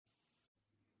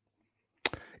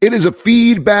It is a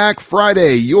Feedback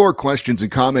Friday. Your questions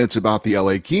and comments about the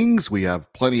LA Kings. We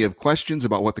have plenty of questions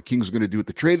about what the Kings are going to do at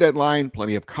the trade deadline,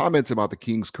 plenty of comments about the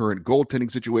Kings' current goaltending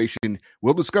situation.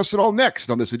 We'll discuss it all next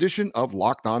on this edition of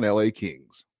Locked On LA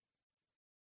Kings.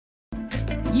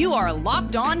 You are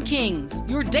Locked On Kings,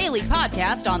 your daily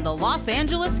podcast on the Los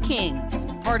Angeles Kings,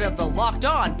 part of the Locked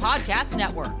On Podcast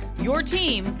Network, your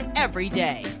team every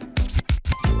day.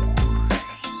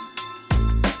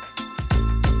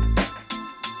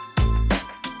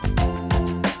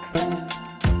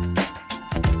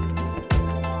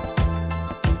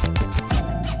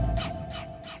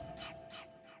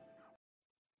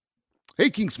 Hey,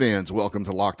 Kings fans, welcome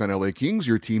to Locked On LA Kings,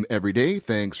 your team every day.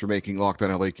 Thanks for making Locked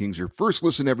On LA Kings your first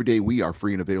listen every day. We are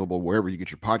free and available wherever you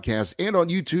get your podcasts and on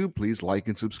YouTube. Please like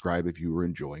and subscribe if you are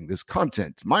enjoying this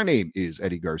content. My name is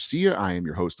Eddie Garcia. I am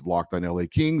your host of Locked On LA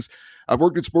Kings. I've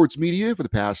worked in sports media for the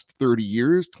past 30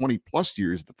 years, 20 plus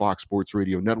years at the Fox Sports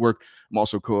Radio Network. I'm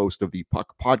also co-host of the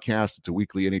Puck Podcast. It's a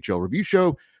weekly NHL review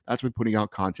show. That's been putting out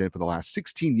content for the last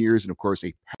 16 years. And of course,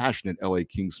 a passionate LA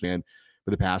Kings fan for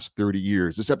the past 30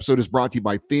 years. This episode is brought to you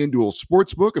by FanDuel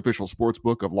Sportsbook, official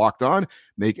sportsbook of Locked On.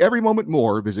 Make every moment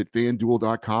more. Visit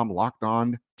FanDuel.com, Locked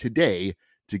On today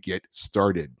to get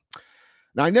started.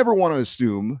 Now, I never want to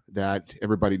assume that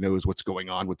everybody knows what's going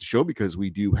on with the show because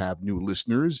we do have new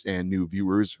listeners and new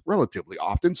viewers relatively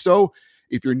often. So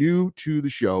if you're new to the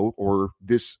show or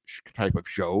this type of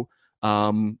show,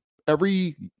 all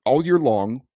year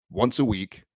long, once a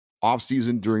week, off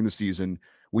season, during the season,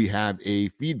 we have a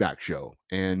feedback show,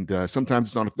 and sometimes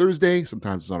it's on a Thursday,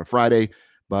 sometimes it's on a Friday,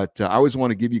 but I always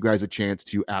want to give you guys a chance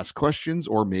to ask questions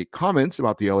or make comments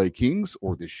about the LA Kings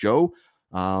or this show,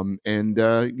 and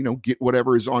get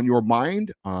whatever is on your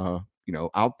mind,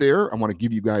 out there. I want to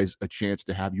give you guys a chance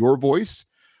to have your voice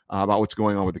about what's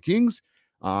going on with the Kings,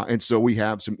 and so we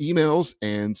have some emails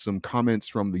and some comments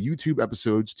from the YouTube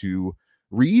episodes to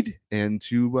read and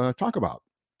to talk about,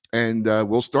 and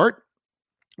we'll start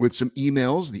with some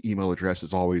emails. The email address,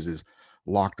 as always, is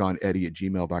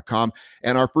lockedoneddie@gmail.com.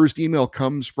 And our first email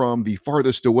comes from the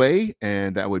farthest away,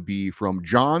 and that would be from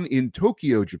John in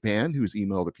Tokyo, Japan, who's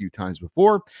emailed a few times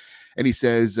before. And he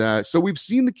says, so we've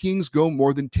seen the Kings go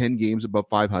more than 10 games above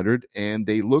 500, and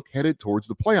they look headed towards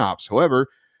the playoffs. However,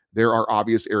 there are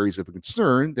obvious areas of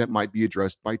concern that might be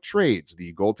addressed by trades.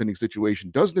 The goaltending situation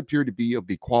doesn't appear to be of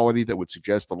the quality that would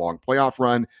suggest a long playoff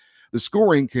run. The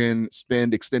scoring can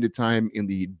spend extended time in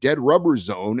the dead rubber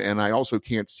zone, and I also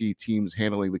can't see teams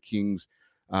handing the Kings,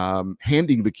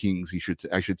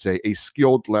 I should say, a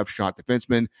skilled left shot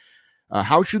defenseman.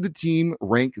 How should the team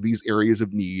rank these areas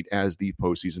of need as the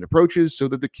postseason approaches so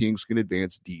that the Kings can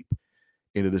advance deep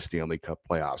into the Stanley Cup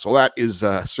playoffs? Well, that is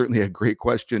certainly a great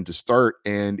question to start,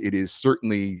 and it is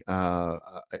certainly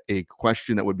a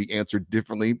question that would be answered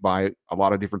differently by a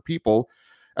lot of different people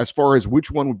as far as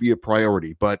which one would be a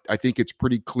priority. But I think it's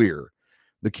pretty clear.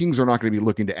 The Kings are not going to be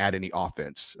looking to add any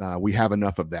offense. We have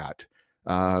enough of that.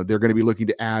 They're going to be looking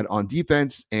to add on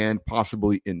defense and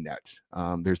possibly in net.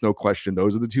 There's no question.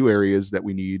 Those are the two areas that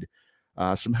we need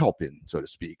some help in, so to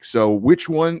speak. So which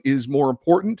one is more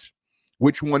important?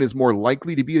 Which one is more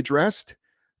likely to be addressed?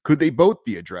 Could they both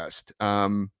be addressed?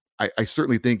 I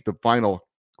certainly think the final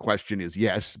question is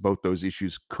yes, both those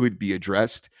issues could be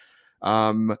addressed.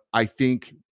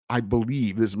 I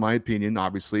believe, this is my opinion,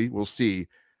 obviously, we'll see.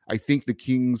 I think the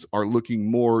Kings are looking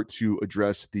more to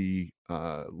address the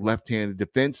left-handed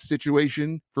defense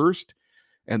situation first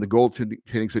and the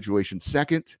goaltending situation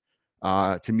second.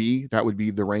 To me, that would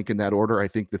be the rank in that order. I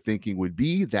think the thinking would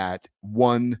be that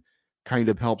one kind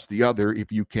of helps the other. If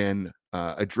you can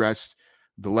address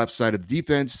the left side of the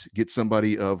defense, get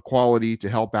somebody of quality to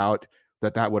help out,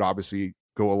 that would obviously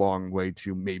go a long way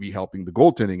to maybe helping the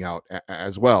goaltending out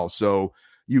as well. So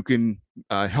you can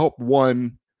help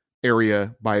one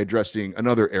area by addressing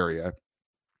another area.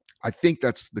 I think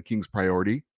that's the Kings'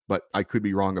 priority, but I could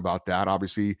be wrong about that.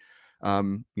 Obviously,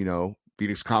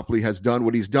 Pheonix Copley has done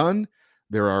what he's done.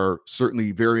 There are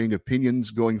certainly varying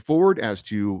opinions going forward as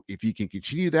to if he can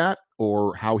continue that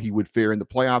or how he would fare in the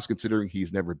playoffs, considering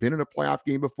he's never been in a playoff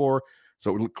game before.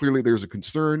 So clearly there's a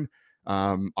concern.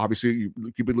 Obviously, you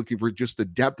could be looking for just a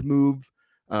depth move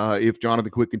if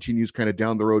Jonathan Quick continues kind of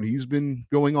down the road he's been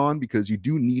going on, because you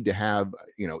do need to have,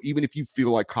 even if you feel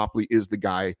like Copley is the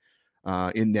guy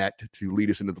in net to lead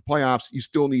us into the playoffs, you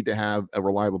still need to have a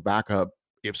reliable backup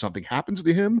if something happens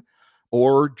to him,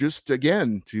 or just,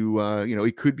 again, to,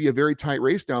 it could be a very tight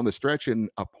race down the stretch, and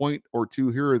a point or two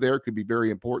here or there could be very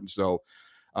important. So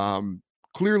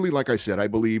clearly, like I said, I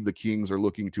believe the Kings are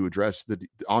looking to address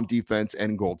on defense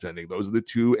and goaltending. Those are the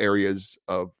two areas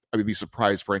of, I would be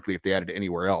surprised, frankly, if they added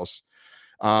anywhere else.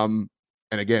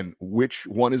 And again, which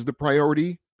one is the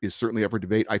priority is certainly up for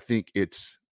debate. I think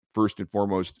it's first and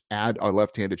foremost, add a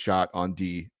left-handed shot on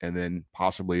D and then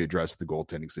possibly address the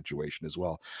goaltending situation as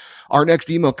well. Our next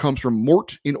email comes from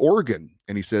Mort in Oregon,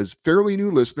 and he says, fairly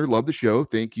new listener, love the show.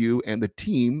 Thank you and the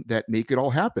team that make it all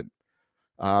happen.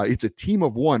 It's a team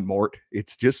of one, Mort.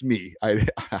 It's just me. I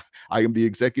am the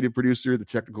executive producer, the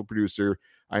technical producer.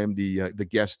 I am the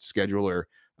guest scheduler.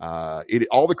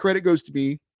 All the credit goes to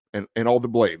me, and all the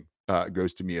blame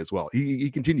goes to me as well. He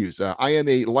continues. I am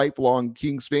a lifelong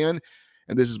Kings fan,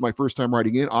 and this is my first time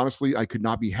writing in. Honestly, I could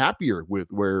not be happier with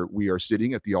where we are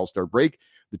sitting at the All-Star break.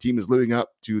 The team is living up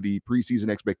to the preseason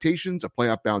expectations, a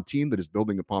playoff-bound team that is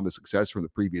building upon the success from the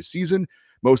previous season.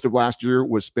 Most of last year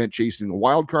was spent chasing a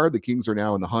wild card. The Kings are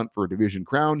now in the hunt for a division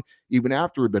crown, even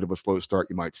after a bit of a slow start,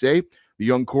 you might say. The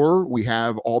young core we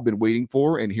have all been waiting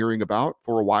for and hearing about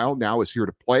for a while now is here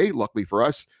to play. Luckily for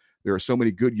us, there are so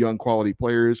many good young quality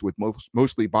players with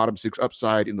mostly bottom six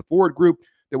upside in the forward group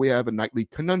that we have a nightly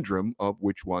conundrum of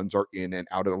which ones are in and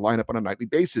out of the lineup on a nightly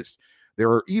basis.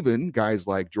 There are even guys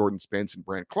like Jordan Spence and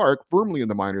Brandt Clarke firmly in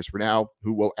the minors for now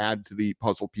who will add to the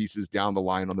puzzle pieces down the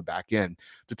line on the back end.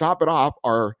 To top it off,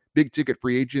 our big ticket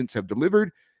free agents have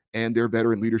delivered, and their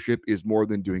veteran leadership is more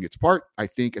than doing its part. I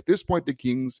think at this point, the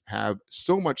Kings have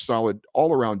so much solid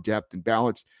all-around depth and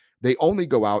balance. They only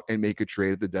go out and make a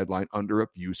trade at the deadline under a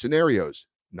few scenarios.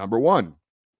 Number one,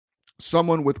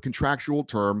 someone with contractual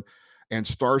term and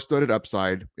star-studded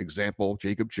upside, example,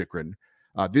 Jakob Chychrun.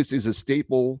 This is a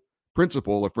staple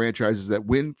principle of franchises that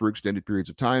win for extended periods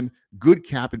of time. Good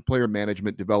cap and player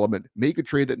management development. Make a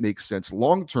trade that makes sense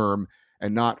long-term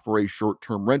and not for a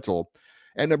short-term rental.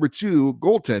 And number two,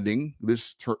 goaltending.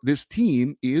 This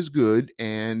team is good,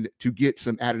 and to get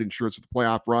some added insurance at the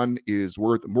playoff run is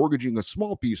worth mortgaging a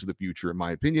small piece of the future, in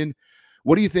my opinion.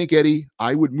 What do you think, Eddie?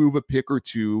 I would move a pick or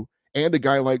two and a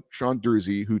guy like Sean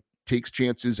Durzi, who takes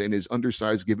chances and is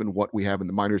undersized given what we have in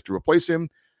the minors to replace him.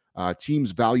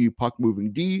 Teams value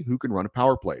puck-moving D who can run a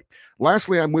power play.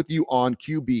 Lastly, I'm with you on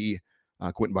QB,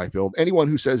 Quinton Byfield. Anyone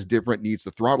who says different needs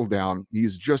to throttle down.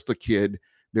 He's just a kid.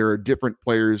 There are different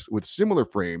players with similar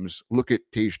frames. Look at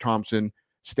Tage Thompson,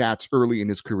 stats early in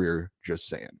his career, just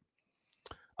saying.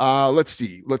 Let's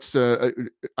see.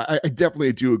 I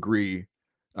definitely do agree,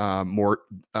 Mort,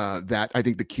 that I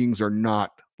think the Kings are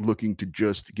not looking to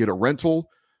just get a rental,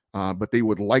 but they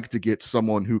would like to get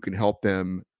someone who can help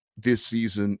them this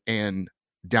season and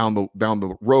down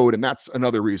the road. And that's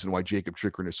another reason why Jakob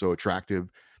Chychrun is so attractive.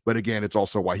 But again, it's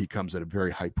also why he comes at a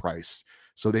very high price.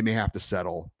 So they may have to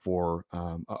settle for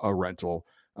a rental,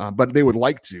 but they would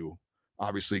like to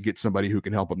obviously get somebody who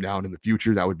can help them down in the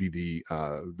future. That would be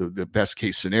the best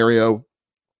case scenario.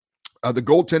 The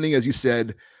goaltending, as you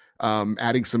said,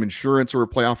 adding some insurance or a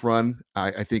playoff run,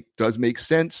 I think does make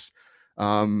sense.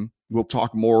 We'll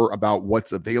talk more about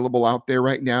what's available out there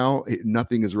right now.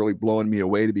 Nothing is really blowing me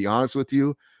away, to be honest with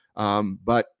you.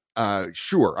 But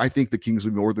sure, I think the Kings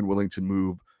would be more than willing to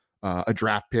move a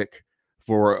draft pick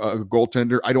for a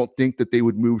goaltender. I don't think that they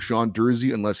would move Sean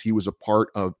Durzi unless he was a part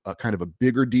of a kind of a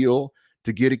bigger deal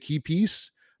to get a key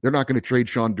piece. They're not going to trade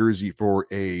Sean Durzi for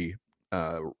a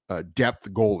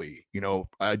depth goalie,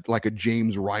 like a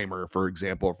James Reimer, for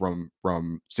example,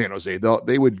 from San Jose.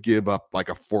 They would give up like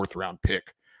a 4th round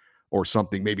pick or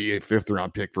something, maybe a 5th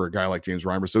round pick for a guy like James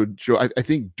Reimer. So I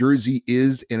think Durzi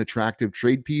is an attractive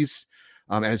trade piece.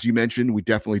 As you mentioned, we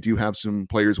definitely do have some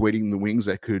players waiting in the wings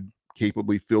that could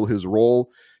capably fill his role.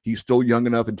 He's still young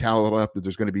enough and talented enough that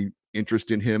there's going to be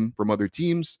interest in him from other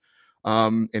teams.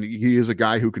 And he is a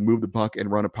guy who can move the puck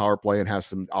and run a power play and has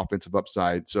some offensive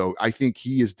upside. So I think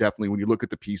he is definitely, when you look at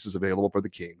the pieces available for the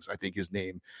Kings, I think his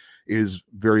name is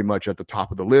very much at the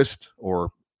top of the list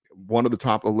or one of the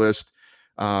top of the list.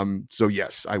 So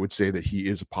yes, I would say that he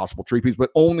is a possible trade piece,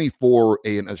 but only for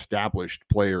an established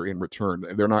player in return.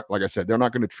 They're not, like I said, they're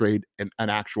not going to trade an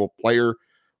actual player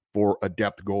for a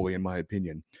depth goalie, in my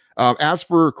opinion. As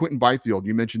for Quinton Byfield,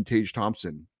 you mentioned Tage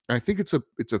Thompson. I think it's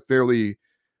a fairly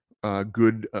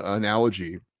good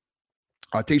analogy.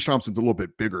 Tage Thompson's a little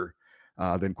bit bigger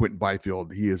than Quinton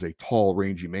Byfield. He is a tall,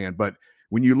 rangy man. But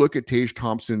when you look at Tage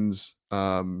Thompson's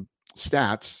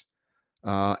stats,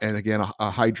 and again,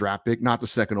 a high draft pick, not the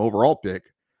second overall pick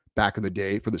back in the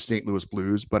day for the St. Louis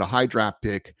Blues, but a high draft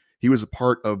pick. He was a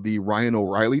part of the Ryan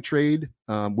O'Reilly trade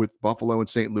with Buffalo and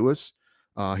St. Louis,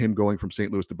 him going from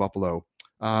St. Louis to Buffalo.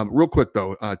 Real quick,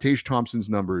 though, Tage Thompson's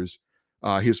numbers.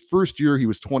 His first year, he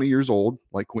was 20 years old,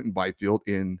 like Quinton Byfield,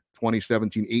 in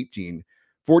 2017-18.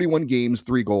 41 games,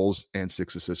 3 goals, and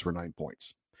 6 assists for 9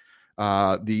 points.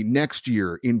 The next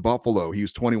year in Buffalo, he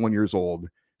was 21 years old,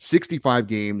 65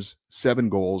 games, 7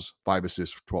 goals, 5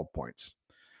 assists for 12 points.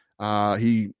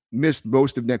 He missed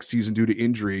most of next season due to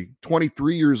injury.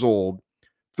 23 years old,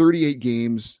 38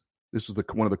 games. This was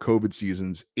one of the COVID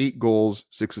seasons. 8 goals,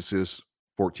 6 assists,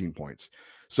 14 points.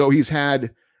 So he's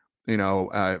had,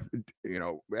 at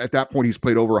that point he's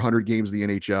played over 100 games in the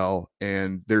NHL,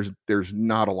 and there's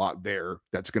not a lot there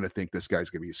that's going to think this guy's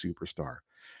going to be a superstar.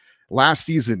 Last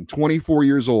season, 24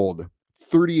 years old,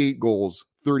 38 goals,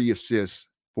 30 assists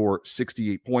for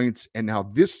 68 points, and now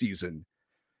this season,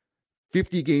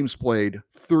 50 games played,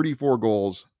 34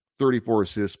 goals, 34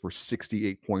 assists for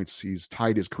 68 points. He's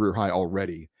tied his career high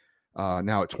already,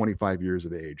 now at 25 years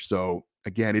of age. So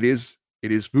again, it is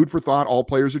food for thought. All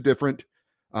players are different.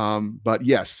 But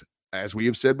yes, as we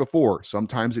have said before,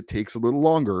 sometimes it takes a little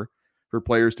longer for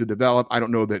players to develop. I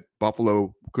don't know that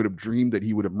Buffalo could have dreamed that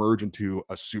he would emerge into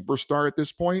a superstar at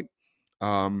this point.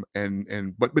 But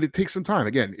it takes some time.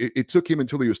 Again, it took him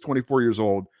until he was 24 years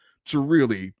old to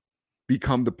really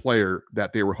become the player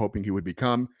that they were hoping he would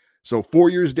become. So 4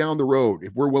 years down the road,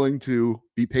 if we're willing to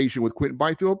be patient with Quinton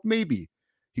Byfield, maybe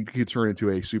he could turn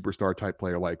into a superstar type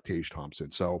player like Tage Thompson.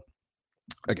 So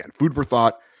again, food for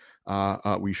thought.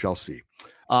 We shall see.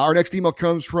 Our next email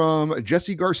comes from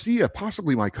Jesse Garcia,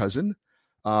 possibly my cousin,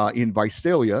 in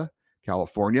Visalia,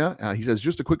 California. He says,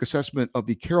 just a quick assessment of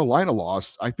the Carolina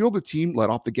loss. I feel the team let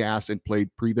off the gas and played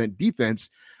prevent defense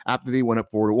after they went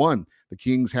up 4-1. The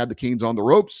Kings had the Canes on the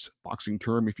ropes, boxing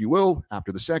term, if you will,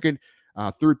 after the second.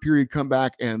 Third period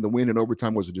comeback, and the win in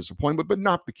overtime was a disappointment, but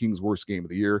not the Kings' worst game of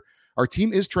the year. Our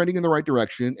team is trending in the right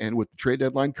direction, and with the trade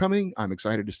deadline coming, I'm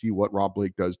excited to see what Rob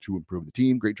Blake does to improve the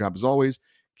team. Great job as always.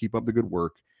 Keep up the good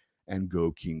work, and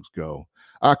go Kings go.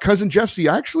 Cousin Jesse,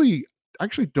 I actually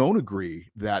don't agree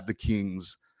that the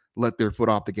Kings let their foot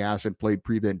off the gas and played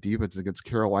prevent defense against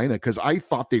Carolina, because I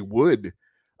thought they would.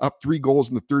 Up 3 goals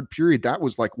in the third period, that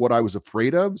was like what I was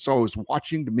afraid of. So I was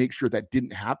watching to make sure that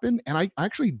didn't happen, and I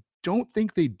actually don't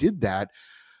think they did that.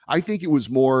 I think it was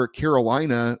more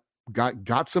Carolina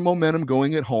got some momentum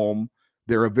going at home.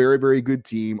 They're a very, very good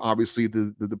team. Obviously,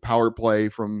 the power play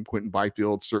from Quinton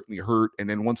Byfield certainly hurt, and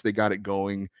then once they got it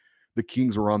going, the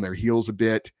Kings were on their heels a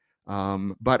bit.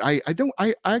 But I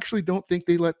actually don't think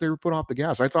they let their foot off the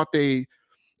gas. I thought they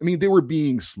were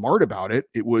being smart about it.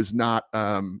 It was not,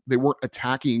 they weren't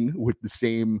attacking with the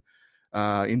same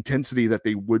intensity that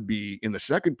they would be in the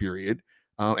second period.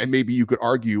 And maybe you could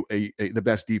argue the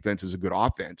best defense is a good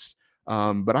offense.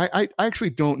 But I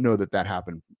actually don't know that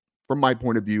happened. From my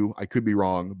point of view, I could be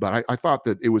wrong, but I thought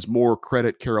that it was more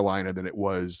credit Carolina than it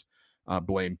was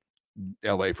blame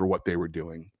LA for what they were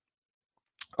doing.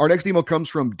 Our next email comes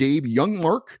from Dave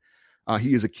Youngmark.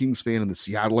 He is a Kings fan in the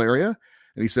Seattle area.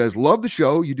 And he says, love the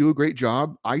show. You do a great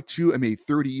job. I, too, am a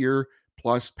 30-year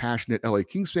plus passionate LA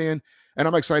Kings fan, and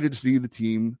I'm excited to see the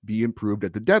team be improved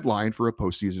at the deadline for a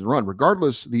postseason run.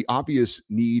 Regardless, the obvious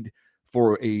need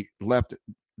for a left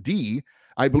D,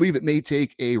 I believe it may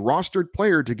take a rostered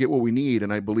player to get what we need,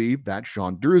 and I believe that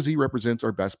Sean Durzi represents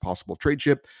our best possible trade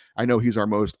chip. I know he's our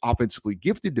most offensively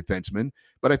gifted defenseman,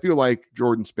 but I feel like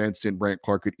Jordan Spence and Brandt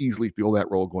Clarke could easily fill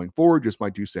that role going forward. Just my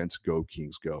 2 cents. Go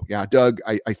Kings, go. Yeah, Doug,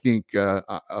 I think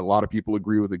a lot of people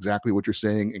agree with exactly what you're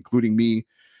saying, including me.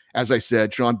 As I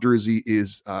said, Sean Durzi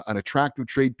is an attractive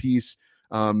trade piece.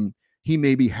 He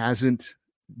maybe hasn't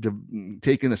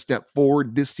taken a step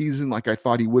forward this season like I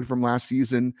thought he would from last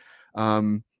season.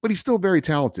 But he's still very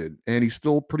talented, and he's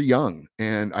still pretty young.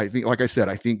 And I think, like I said,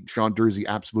 I think Sean Durzi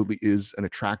absolutely is an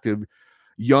attractive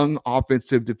young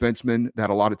offensive defenseman that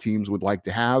a lot of teams would like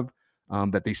to have,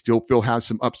 that they still feel has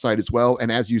some upside as well.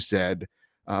 And as you said,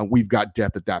 we've got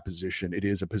depth at that position. It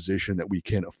is a position that we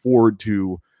can afford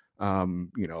to,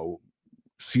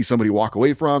 see somebody walk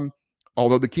away from,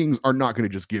 although the Kings are not going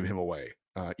to just give him away.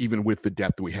 Even with the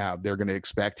depth that we have, they're going to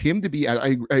expect him to be,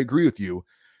 I agree with you.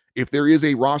 If there is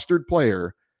a rostered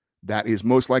player that is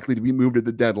most likely to be moved at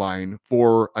the deadline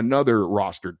for another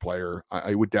rostered player,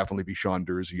 I would definitely be Sean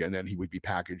Durzi, and then he would be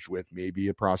packaged with maybe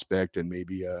a prospect and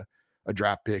maybe a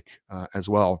draft pick as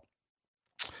well.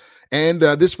 And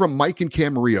this from Mike in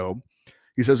Camarillo.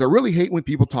 He says, I really hate when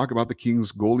people talk about the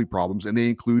Kings' goalie problems and they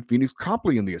include Phoenix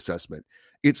Copley in the assessment.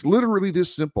 It's literally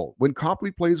this simple. When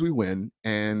Copley plays, we win,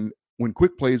 and when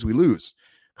Quick plays, we lose.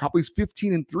 Copley's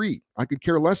 15-3. I could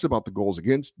care less about the goals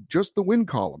against, just the win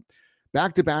column.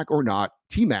 Back-to-back or not,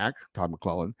 T-Mac, Todd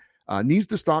McClellan, needs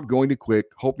to stop going to Quick,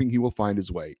 hoping he will find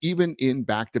his way, even in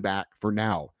back-to-back for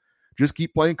now. Just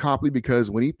keep playing Copley,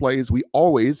 because when he plays, we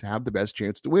always have the best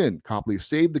chance to win. Copley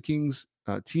saved the Kings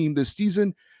team this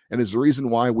season and is the reason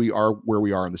why we are where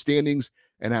we are in the standings.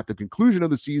 And at the conclusion of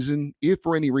the season, if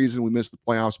for any reason we miss the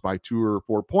playoffs by 2 or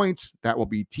 4 points, that will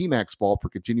be T-Mac's fault for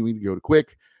continuing to go to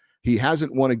Quick. He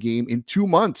hasn't won a game in 2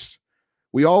 months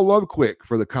We all love Quick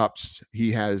for the cups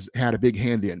he has had a big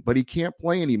hand in, but he can't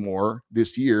play anymore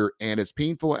this year. And as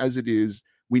painful as it is,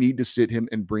 we need to sit him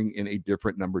and bring in a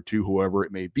different number 2, whoever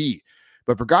it may be.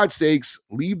 But for God's sakes,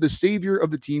 leave the savior of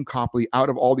the team, Copley, out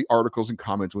of all the articles and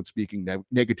comments when speaking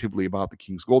negatively about the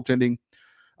Kings goaltending.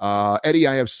 Eddie,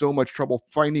 I have so much trouble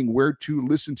finding where to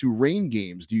listen to rain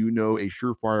games. Do you know a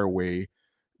surefire way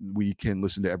we can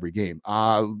listen to every game?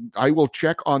 I will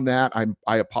check on that.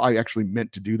 I actually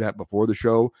meant to do that before the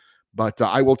show, but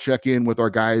I will check in with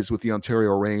our guys with the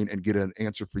Ontario Reign and get an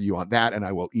answer for you on that, and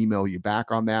I will email you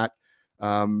back on that,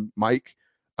 Mike.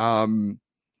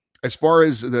 As far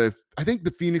as I think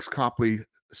the Phoenix Copley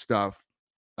stuff,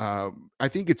 I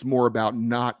think it's more about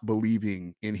not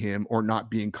believing in him or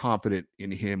not being confident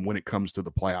in him when it comes to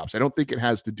the playoffs. I don't think it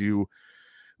has to do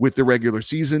with the regular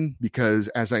season because,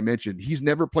 as I mentioned, he's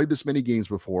never played this many games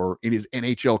before in his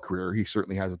NHL career. He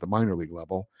certainly has at the minor league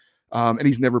level. And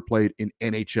he's never played in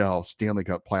NHL Stanley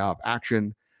Cup playoff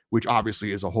action, which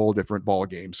obviously is a whole different ball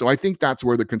game. So I think that's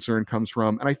where the concern comes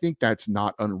from. And I think that's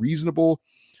not unreasonable.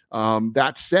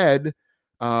 That said,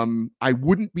 I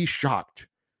wouldn't be shocked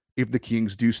if the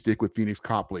Kings do stick with Phoenix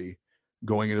Copley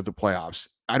going into the playoffs.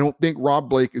 I don't think Rob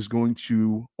Blake is going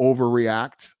to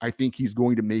overreact. I think he's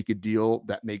going to make a deal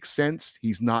that makes sense.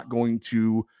 He's not going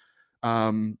to,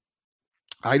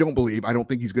 I don't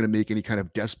think he's going to make any kind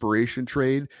of desperation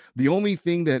trade. The only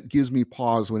thing that gives me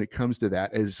pause when it comes to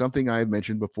that is something I've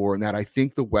mentioned before, and that I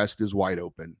think the West is wide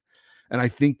open. And I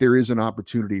think there is an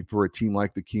opportunity for a team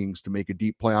like the Kings to make a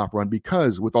deep playoff run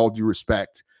because, with all due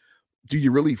respect, do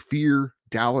you really fear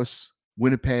Dallas,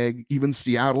 Winnipeg, even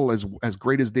Seattle, as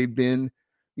great as they've been,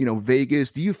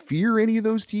 Vegas? Do you fear any of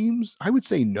those teams? I would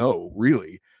say no,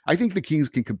 really. I think the Kings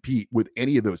can compete with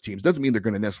any of those teams. Doesn't mean they're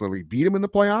going to necessarily beat them in the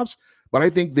playoffs, but I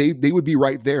think they would be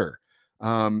right there.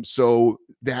 So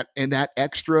that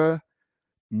extra,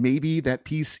 maybe that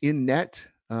piece in net,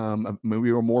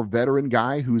 maybe a more veteran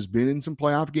guy who's been in some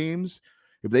playoff games,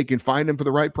 if they can find him for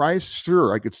the right price,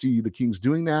 sure, I could see the Kings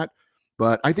doing that.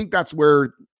 But I think that's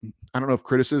where, I don't know if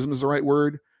criticism is the right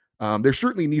word. There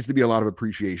certainly needs to be a lot of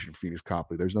appreciation for Phoenix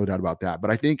Copley. There's no doubt about that.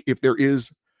 But I think if there is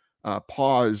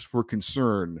pause for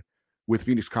concern with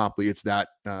Phoenix Copley, it's that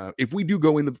if we do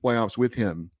go into the playoffs with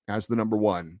him as the number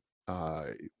 1,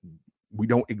 we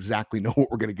don't exactly know what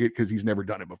we're going to get because he's never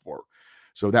done it before.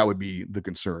 So that would be the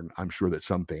concern I'm sure that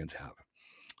some fans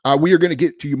have. We are going to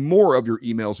get to you more of your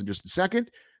emails in just a second,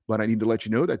 but I need to let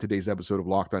you know that today's episode of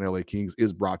Locked On LA Kings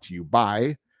is brought to you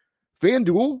by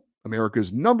FanDuel,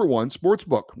 America's #1 sports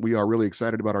book. We are really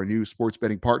excited about our new sports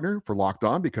betting partner for Locked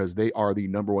On because they are the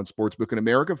 #1 sports book in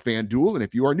America, FanDuel. And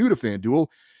if you are new to FanDuel,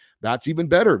 that's even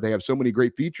better. They have so many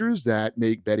great features that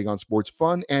make betting on sports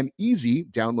fun and easy.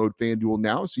 Download FanDuel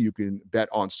now so you can bet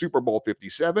on Super Bowl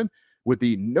 57 with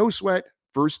the no sweat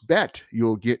first bet.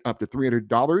 You'll get up to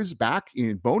 $300 back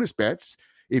in bonus bets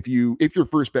if your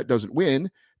first bet doesn't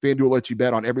win. FanDuel lets you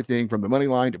bet on everything from the money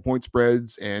line to point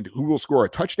spreads and who will score a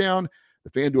touchdown.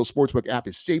 The FanDuel Sportsbook app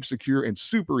is safe, secure, and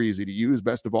super easy to use.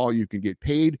 Best of all, you can get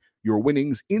paid your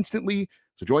winnings instantly.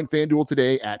 So join FanDuel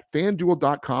today at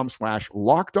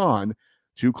FanDuel.com/lockedon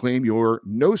to claim your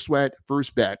no sweat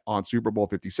first bet on Super Bowl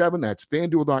 57. That's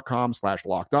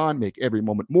FanDuel.com/lockedon. Make every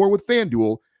moment more with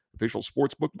FanDuel, official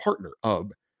sportsbook partner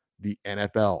of the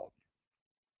NFL.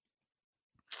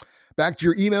 Back to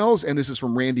your emails, and this is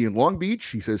from Randy in Long Beach.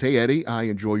 He says, "Hey, Eddie, I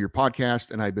enjoy your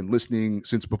podcast, and I've been listening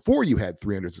since before you had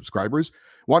 300 subscribers.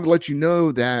 Wanted to let you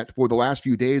know that for the last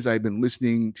few days, I've been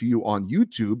listening to you on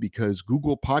YouTube because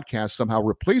Google Podcasts somehow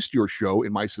replaced your show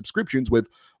in my subscriptions with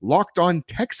Locked On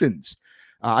Texans.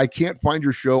 I can't find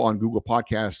your show on Google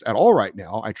Podcasts at all right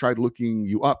now. I tried looking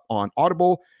you up on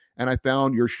Audible, and I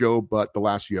found your show, but the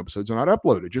last few episodes are not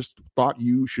uploaded. Just thought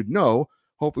you should know.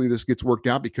 Hopefully this gets worked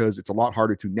out because it's a lot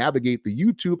harder to navigate the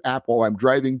YouTube app while I'm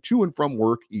driving to and from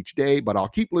work each day, but I'll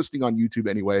keep listening on YouTube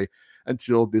anyway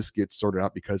until this gets sorted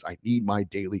out because I need my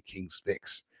daily Kings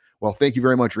fix." Well, thank you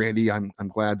very much, Randy. I'm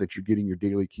glad that you're getting your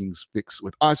daily Kings fix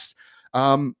with us.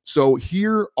 So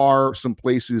here are some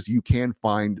places you can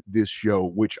find this show,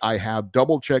 which I have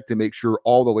double checked to make sure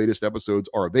all the latest episodes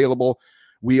are available.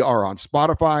 We are on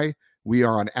Spotify. We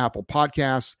are on Apple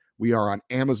Podcasts. We are on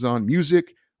Amazon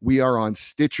Music. We are on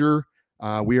Stitcher.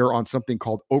 We are on something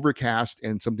called Overcast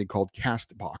and something called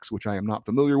Castbox, which I am not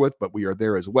familiar with, but we are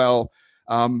there as well.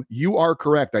 You are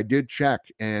correct. I did check.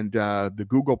 And the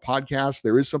Google Podcast,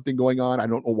 there is something going on. I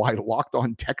don't know why Locked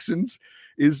On Texans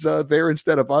is there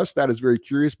instead of us. That is very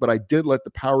curious, but I did let the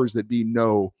powers that be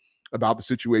know about the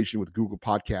situation with Google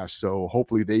Podcasts. So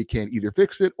hopefully they can either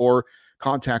fix it or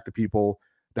contact the people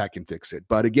that can fix it.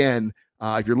 But again,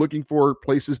 If you're looking for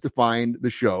places to find the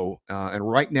show, and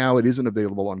right now it isn't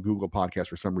available on Google Podcasts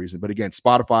for some reason, but again,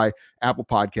 Spotify, Apple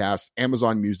Podcasts,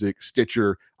 Amazon Music,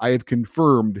 Stitcher, I have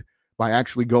confirmed by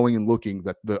actually going and looking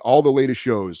that all the latest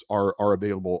shows are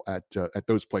available at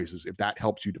those places, if that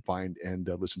helps you to find and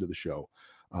listen to the show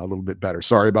a little bit better.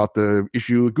 Sorry about the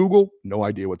issue with Google. No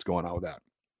idea what's going on with that.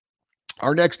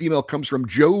 Our next email comes from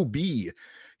Joe B.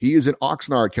 He is in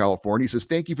Oxnard, California. He says,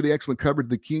 thank you for the excellent coverage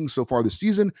of the Kings so far this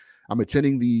season. I'm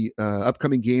attending the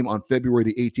upcoming game on February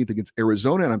the 18th against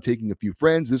Arizona, and I'm taking a few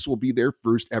friends. This will be their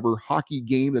first ever hockey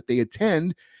game that they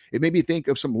attend. It made me think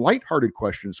of some lighthearted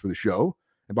questions for the show.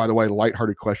 And by the way,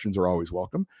 lighthearted questions are always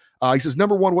welcome. He says,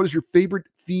 number one, what is your favorite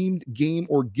themed game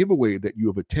or giveaway that you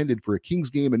have attended for a Kings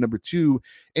game? And number two,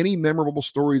 any memorable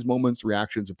stories, moments,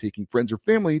 reactions of taking friends or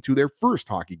family to their first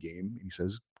hockey game? And he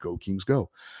says, go Kings, go.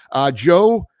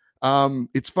 Joe,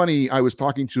 it's funny. I was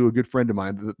talking to a good friend of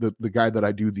mine, the guy that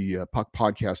I do the Puck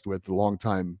podcast with, a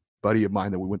longtime buddy of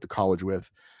mine that we went to college with.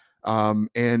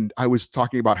 And I was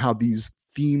talking about how these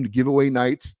themed giveaway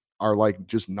nights are like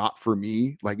just not for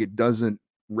me. Like it doesn't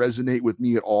resonate with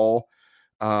me at all.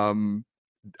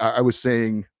 I was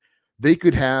saying they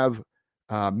could have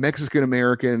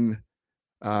Mexican-American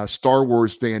Star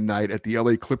Wars fan night at the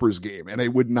LA Clippers game, and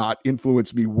it would not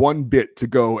influence me one bit to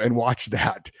go and watch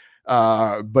that.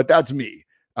 But that's me.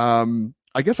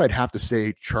 I guess I'd have to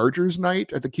say Chargers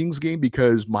night at the Kings game,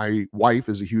 because my wife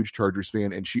is a huge Chargers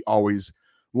fan and she always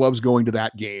loves going to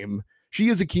that game. She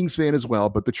is a Kings fan as well,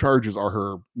 but the Chargers are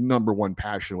her number one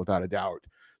passion without a doubt.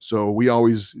 So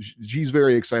she's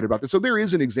very excited about this. So there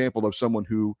is an example of someone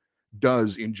who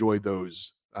does enjoy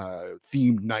those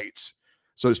themed nights,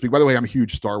 so to speak. By the way, I'm a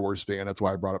huge Star Wars fan. That's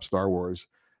why I brought up Star Wars.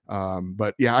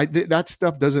 But yeah, that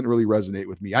stuff doesn't really resonate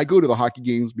with me. I go to the hockey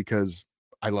games because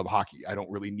I love hockey. I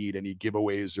don't really need any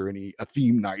giveaways or any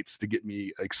theme nights to get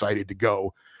me excited to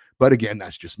go. But again,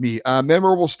 that's just me.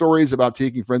 Memorable stories about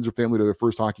taking friends or family to their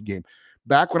first hockey game.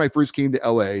 Back when I first came to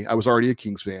LA, I was already a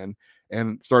Kings fan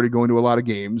and started going to a lot of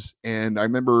games. And I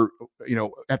remember,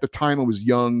 at the time I was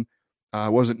young,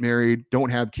 wasn't married, don't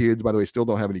have kids. By the way, still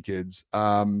don't have any kids,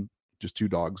 just 2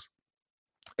 dogs.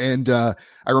 And I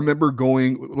remember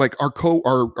going, like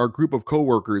our group of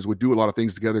coworkers would do a lot of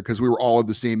things together because we were all of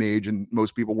the same age and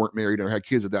most people weren't married or had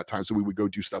kids at that time. So we would go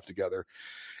do stuff together.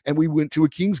 And we went to a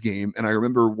Kings game. And I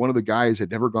remember one of the guys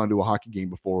had never gone to a hockey game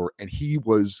before, and he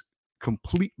was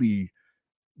completely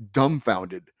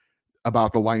dumbfounded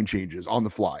about the line changes on the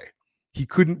fly. He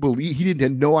couldn't believe,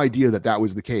 had no idea that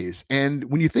was the case. And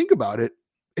when you think about it,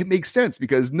 it makes sense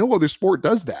because no other sport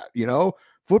does that.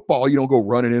 Football, you don't go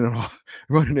running in and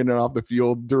off the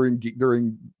field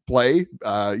during play.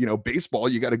 Baseball,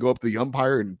 you got to go up to the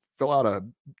umpire and fill out a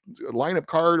lineup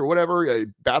card or whatever.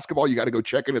 Basketball, you got to go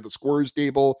check in at the scorer's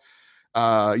table.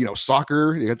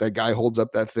 Soccer, you got that guy holds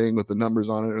up that thing with the numbers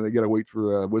on it, and they got to wait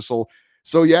for a whistle.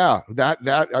 So yeah, that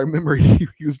I remember he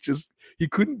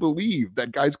couldn't believe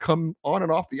that guys come on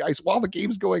and off the ice while the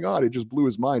game's going on. It just blew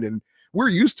his mind, and we're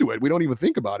used to it. We don't even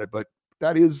think about it, but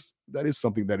that is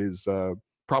something that is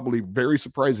probably very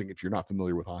surprising if you're not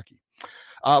familiar with hockey.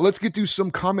 Let's get to some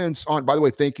comments on, by the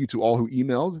way, thank you to all who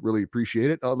emailed. Really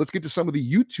appreciate it. Let's get to some of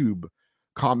the YouTube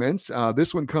comments.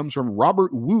 This one comes from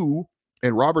Robert Wu.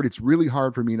 And Robert, it's really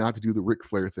hard for me not to do the Ric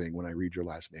Flair thing when I read your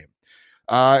last name.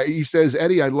 He says,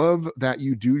 Eddie, I love that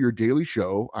you do your daily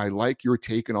show. I like your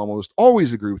take and almost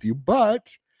always agree with you. But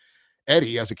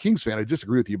Eddie, as a Kings fan, I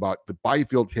disagree with you about the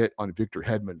Byfield hit on Victor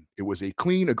Hedman. It was a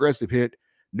clean, aggressive hit.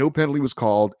 No penalty was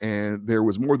called, and there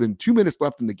was more than 2 minutes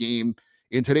left in the game.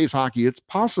 In today's hockey, it's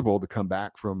possible to come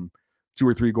back from 2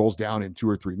 or 3 goals down in 2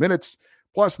 or 3 minutes.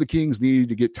 Plus, the Kings need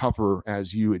to get tougher,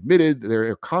 as you admitted.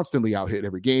 They're constantly out-hit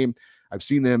every game. I've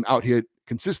seen them out-hit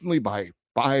consistently by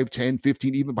 5, 10,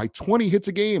 15, even by 20 hits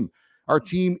a game. Our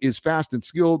team is fast and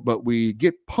skilled, but we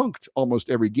get punked almost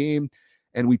every game,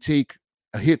 and we take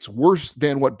hits worse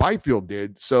than what Byfield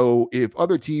did. So if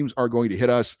other teams are going to hit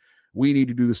us, we need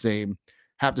to do the same.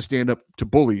 Have to stand up to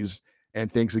bullies.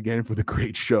 And thanks again for the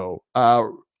great show.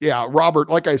 Yeah, Robert,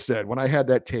 like I said, when I had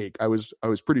that take, I was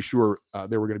pretty sure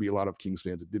there were going to be a lot of Kings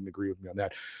fans that didn't agree with me on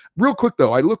that. Real quick,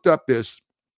 though, I looked up this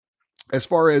as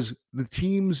far as the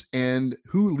teams and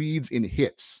who leads in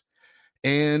hits.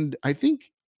 And I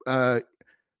think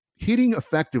hitting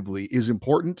effectively is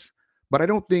important, but I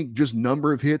don't think just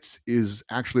number of hits is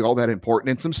actually all that important.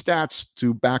 And some stats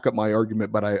to back up my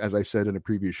argument, but as I said in a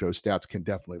previous show, stats can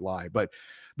definitely lie. But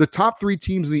the top 3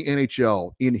 teams in the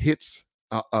NHL in hits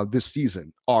this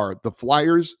season are the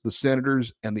Flyers, the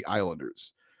Senators, and the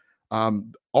Islanders.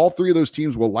 All 3 of those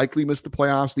teams will likely miss the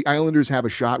playoffs. The Islanders have a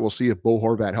shot. We'll see if Bo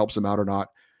Horvat helps them out or not.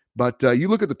 But you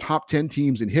look at the top 10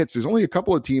 teams in hits, there's only a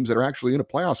couple of teams that are actually in a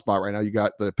playoff spot right now. You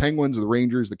got the Penguins, the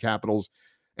Rangers, the Capitals,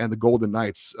 and the Golden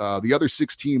Knights. The other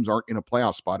 6 teams aren't in a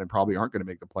playoff spot and probably aren't going to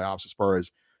make the playoffs as far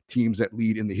as teams that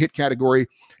lead in the hit category.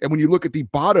 And when you look at the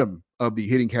bottom of the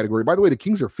hitting category, by the way, the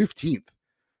Kings are 15th,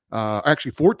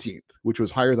 actually 14th, which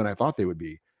was higher than I thought they would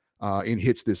be in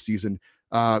hits this season.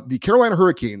 The Carolina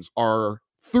Hurricanes are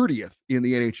 30th in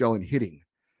the NHL in hitting.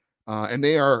 And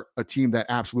they are a team that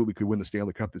absolutely could win the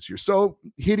Stanley Cup this year. So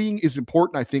hitting is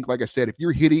important. I think, like I said, if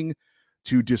you're hitting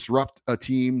to disrupt a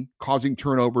team, causing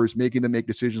turnovers, making them make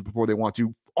decisions before they want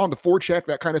to, on the forecheck,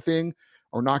 that kind of thing,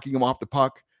 or knocking them off the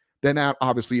puck, then that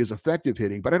obviously is effective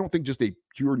hitting. But I don't think just a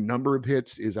pure number of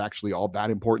hits is actually all that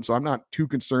important. So I'm not too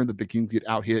concerned that the Kings get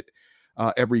out hit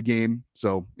every game.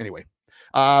 So anyway,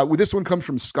 with this one comes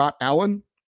from Scott Allen.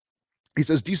 He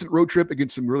says, decent road trip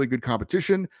against some really good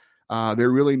competition. They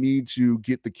really need to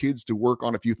get the kids to work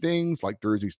on a few things like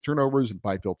Durzi's turnovers and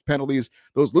Byfield's penalties.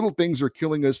 Those little things are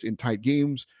killing us in tight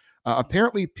games.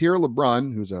 Apparently, Pierre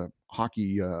LeBrun, who's a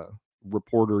hockey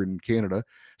reporter in Canada,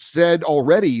 said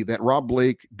already that Rob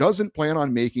Blake doesn't plan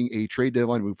on making a trade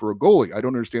deadline move for a goalie. I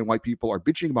don't understand why people are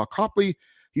bitching about Copley.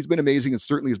 He's been amazing and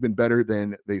certainly has been better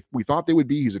than we thought they would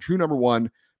be. He's a true number one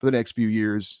for the next few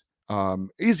years.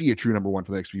 Is he a true number one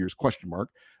for the next few years? Question mark.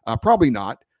 Probably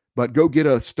not. But go get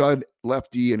a stud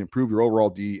lefty and improve your overall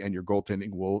D, and your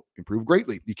goaltending will improve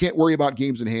greatly. You can't worry about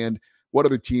games in hand, what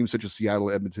other teams such as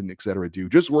Seattle, Edmonton, et cetera, do.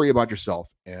 Just worry about yourself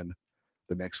and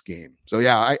the next game. So,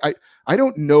 yeah, I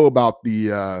don't know about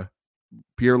the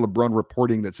Pierre LeBrun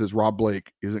reporting that says Rob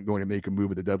Blake isn't going to make a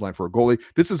move at the deadline for a goalie.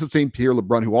 This is the same Pierre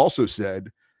LeBrun who also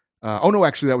said, no,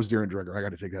 actually, that was Darren Dreger. I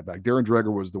got to take that back. Darren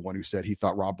Dreger was the one who said he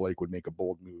thought Rob Blake would make a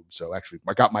bold move. So actually,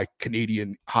 I got my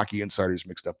Canadian hockey insiders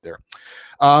mixed up there.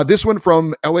 This one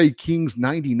from LA Kings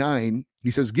 99.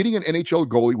 He says, getting an NHL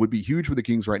goalie would be huge for the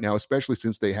Kings right now, especially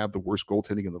since they have the worst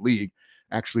goaltending in the league.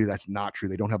 Actually, that's not true.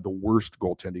 They don't have the worst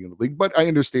goaltending in the league, but I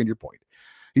understand your point.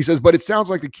 He says, but it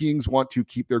sounds like the Kings want to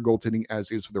keep their goaltending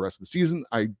as is for the rest of the season.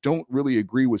 I don't really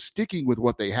agree with sticking with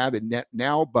what they have in net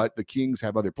now, but the Kings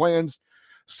have other plans.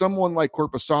 Someone like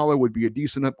Korpisalo would be a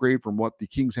decent upgrade from what the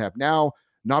Kings have now.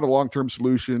 Not a long-term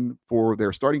solution for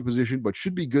their starting position, but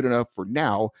should be good enough for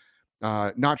now.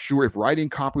 Not sure if riding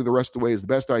Copley the rest of the way is the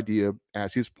best idea,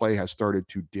 as his play has started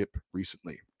to dip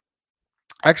recently.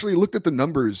 I actually looked at the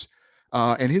numbers,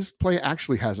 and his play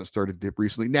actually hasn't started to dip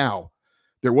recently. Now,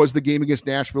 there was the game against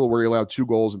Nashville where he allowed 2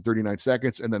 goals in 39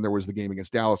 seconds, and then there was the game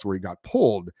against Dallas where he got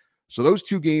pulled. So those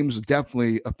 2 games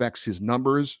definitely affects his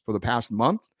numbers for the past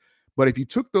month. But if you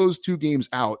took those 2 games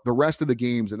out, the rest of the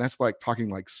games, and that's like talking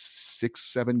like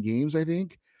 6-7 games, I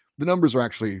think, the numbers are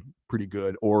actually pretty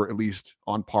good, or at least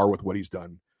on par with what he's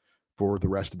done for the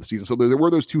rest of the season. So there were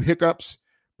those 2 hiccups,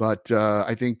 but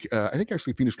I think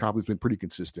actually Phoenix Copley's been pretty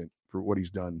consistent for what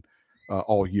he's done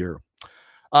all year.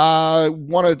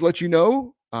 Want to let you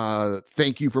know,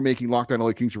 thank you for making Locked On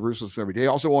LA Kings your first listen every day. I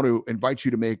also want to invite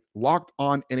you to make Locked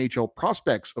On NHL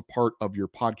Prospects a part of your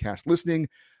podcast listening.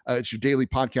 It's your daily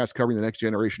podcast covering the next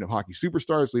generation of hockey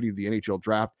superstars leading to the NHL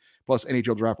draft, plus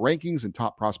NHL draft rankings and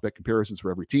top prospect comparisons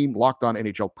for every team. Locked On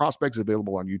NHL Prospects is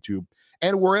available on YouTube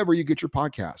and wherever you get your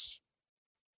podcasts.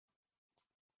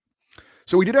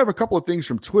 So we did have a couple of things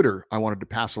from Twitter I wanted to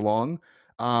pass along.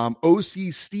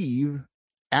 OC Steve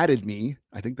added me,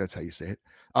 I think that's how you say it,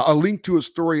 a link to a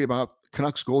story about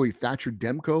Canucks goalie Thatcher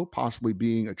Demko possibly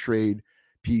being a trade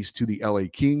piece to the LA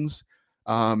Kings.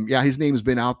 His name has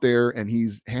been out there, and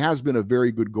has been a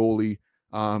very good goalie,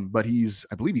 but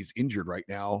I believe he's injured right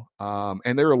now.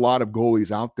 And there are a lot of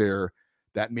goalies out there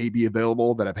that may be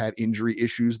available that have had injury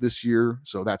issues this year.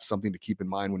 So that's something to keep in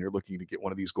mind when you're looking to get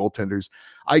one of these goaltenders.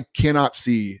 I cannot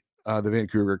see the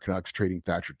Vancouver Canucks trading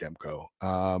Thatcher Demko.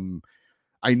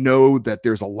 I know that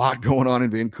there's a lot going on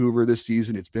in Vancouver this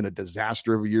season. It's been a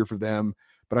disaster of a year for them,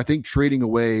 but I think trading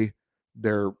away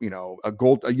their,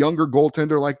 a younger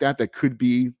goaltender like that could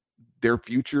be their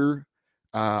future,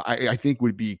 I think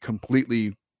would be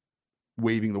completely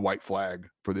waving the white flag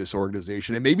for this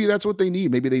organization. And maybe that's what they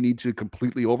need. Maybe they need to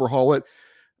completely overhaul it.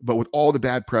 But with all the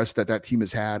bad press that team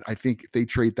has had, I think if they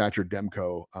trade Thatcher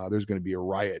Demko, there's going to be a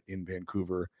riot in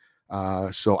Vancouver.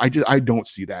 So I don't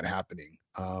see that happening.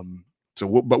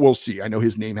 But we'll see. I know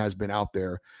his name has been out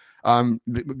there.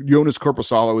 Jonas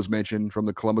Korpisalo was mentioned from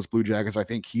the Columbus Blue Jackets. I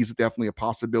think he's definitely a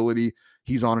possibility.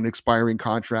 He's on an expiring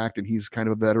contract, and he's kind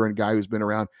of a veteran guy who's been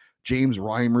around. James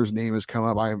Reimer's name has come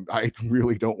up. I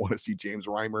really don't want to see James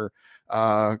Reimer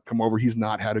come over. He's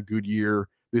not had a good year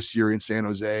this year in San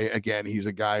Jose. Again, he's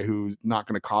a guy who's not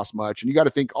going to cost much, and you got to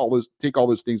take all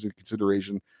those things into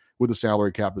consideration with the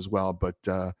salary cap as well. But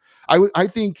I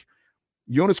think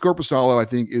Jonas Korpisalo, I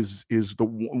think, is the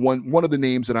one of the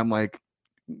names that I'm like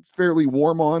fairly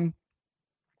warm on.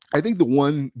 I think the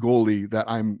one goalie that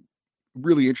I'm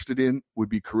really interested in would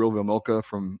be Kirill Vejmelka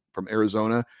from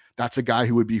Arizona. That's a guy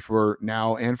who would be for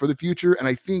now and for the future. And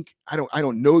I think I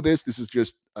don't know this. This is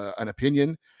just an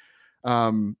opinion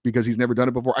because he's never done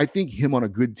it before. I think him on a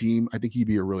good team, I think he'd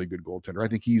be a really good goaltender. I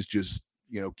think he's just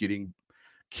getting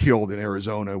killed in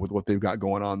Arizona with what they've got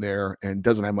going on there and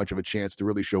doesn't have much of a chance to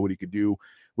really show what he could do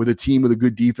with a team with a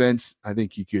good defense. I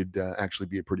think he could actually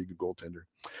be a pretty good goaltender.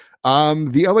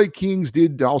 The LA Kings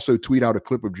did also tweet out a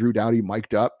clip of Drew Doughty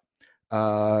mic'd up.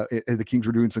 The Kings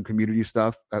were doing some community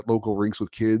stuff at local rinks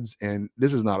with kids. And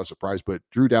this is not a surprise, but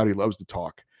Drew Doughty loves to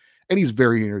talk and he's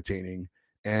very entertaining.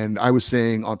 And I was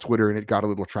saying on Twitter, and it got a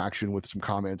little traction with some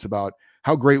comments about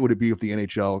how great would it be if the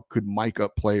NHL could mic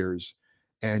up players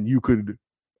and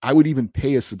I would even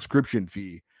pay a subscription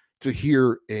fee to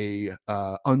hear a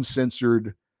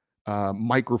uncensored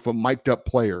microphone mic'd up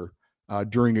player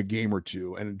during a game or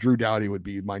two. And Drew Doughty would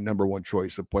be my number one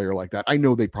choice of player like that. I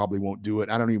know they probably won't do it.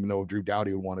 I don't even know if Drew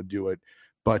Doughty would want to do it,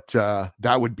 but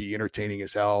that would be entertaining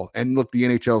as hell. And look, the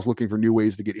NHL is looking for new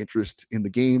ways to get interest in the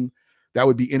game. That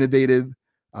would be innovative.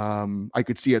 I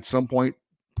could see at some point,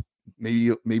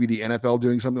 maybe the NFL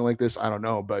doing something like this. I don't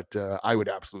know, but I would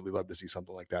absolutely love to see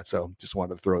something like that. So just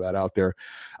wanted to throw that out there.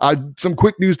 Some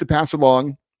quick news to pass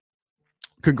along.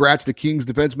 Congrats to Kings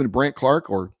defenseman Brandt Clarke,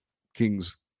 or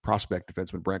Kings prospect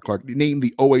defenseman Brandt Clarke, named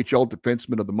the OHL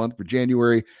defenseman of the month for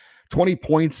January. 20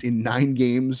 points in 9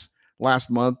 games last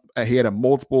month. He had a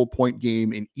multiple point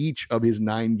game in each of his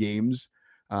 9 games.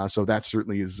 So that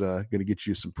certainly is going to get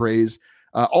you some praise.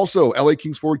 Also, LA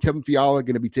Kings forward Kevin Fiala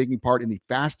going to be taking part in the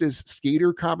fastest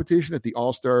skater competition at the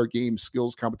All-Star Game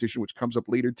Skills Competition, which comes up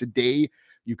later today.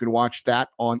 You can watch that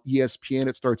on ESPN.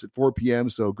 It starts at 4 p.m.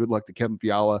 So good luck to Kevin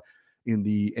Fiala in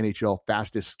the NHL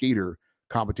fastest skater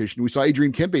competition. We saw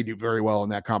Adrian Kempe do very well in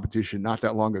that competition not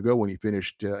that long ago when he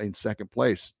finished in second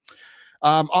place.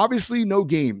 Obviously, no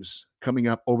games coming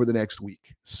up over the next week.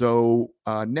 So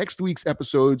next week's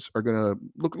episodes are going to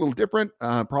look a little different.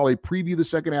 Probably preview the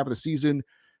second half of the season.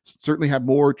 Certainly have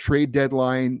more trade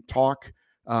deadline talk.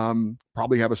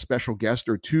 Probably have a special guest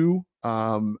or two.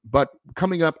 But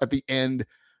coming up at the end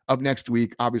of next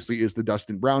week, obviously, is the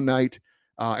Dustin Brown night.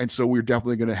 And so we're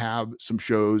definitely going to have some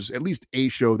shows, at least a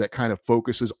show that kind of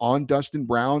focuses on Dustin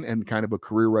Brown and kind of a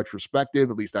career retrospective.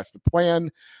 At least that's the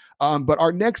plan. But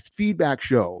our next feedback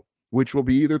show, which will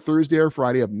be either Thursday or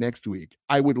Friday of next week,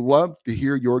 I would love to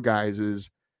hear I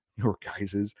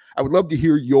would love to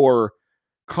hear your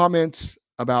comments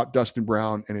about Dustin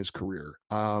Brown and his career.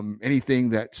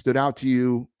 Anything that stood out to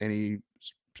you, any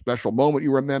special moment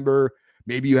you remember,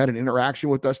 maybe you had an interaction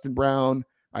with Dustin Brown.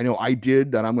 I know I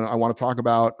did that I want to talk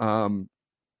about.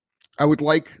 I would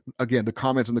like, again, the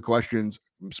comments and the questions,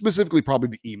 specifically probably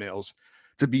the emails,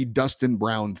 to be Dustin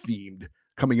Brown themed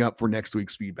coming up for next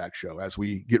week's feedback show as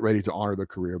we get ready to honor the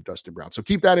career of Dustin Brown. So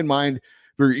keep that in mind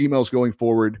for your emails going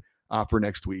forward for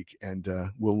next week. And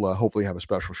we'll hopefully have a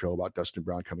special show about Dustin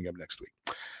Brown coming up next week.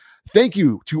 Thank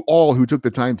you to all who took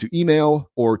the time to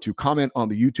email or to comment on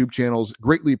the YouTube channels.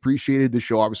 Greatly appreciated. This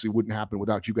show obviously wouldn't happen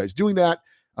without you guys doing that.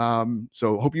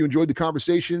 So hope you enjoyed the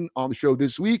conversation on the show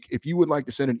this week. If you would like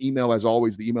to send an email, as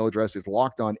always, the email address is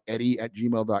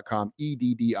lockedoneddie@gmail.com,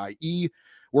 EDDIE.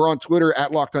 We're on Twitter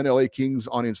at LockedOnLAKings,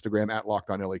 on Instagram at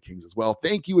LockedOnLAKings as well.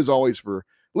 Thank you, as always, for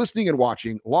listening and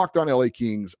watching Locked On LA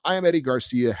Kings. I am Eddie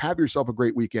Garcia. Have yourself a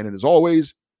great weekend. And as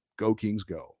always, go Kings,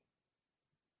 go.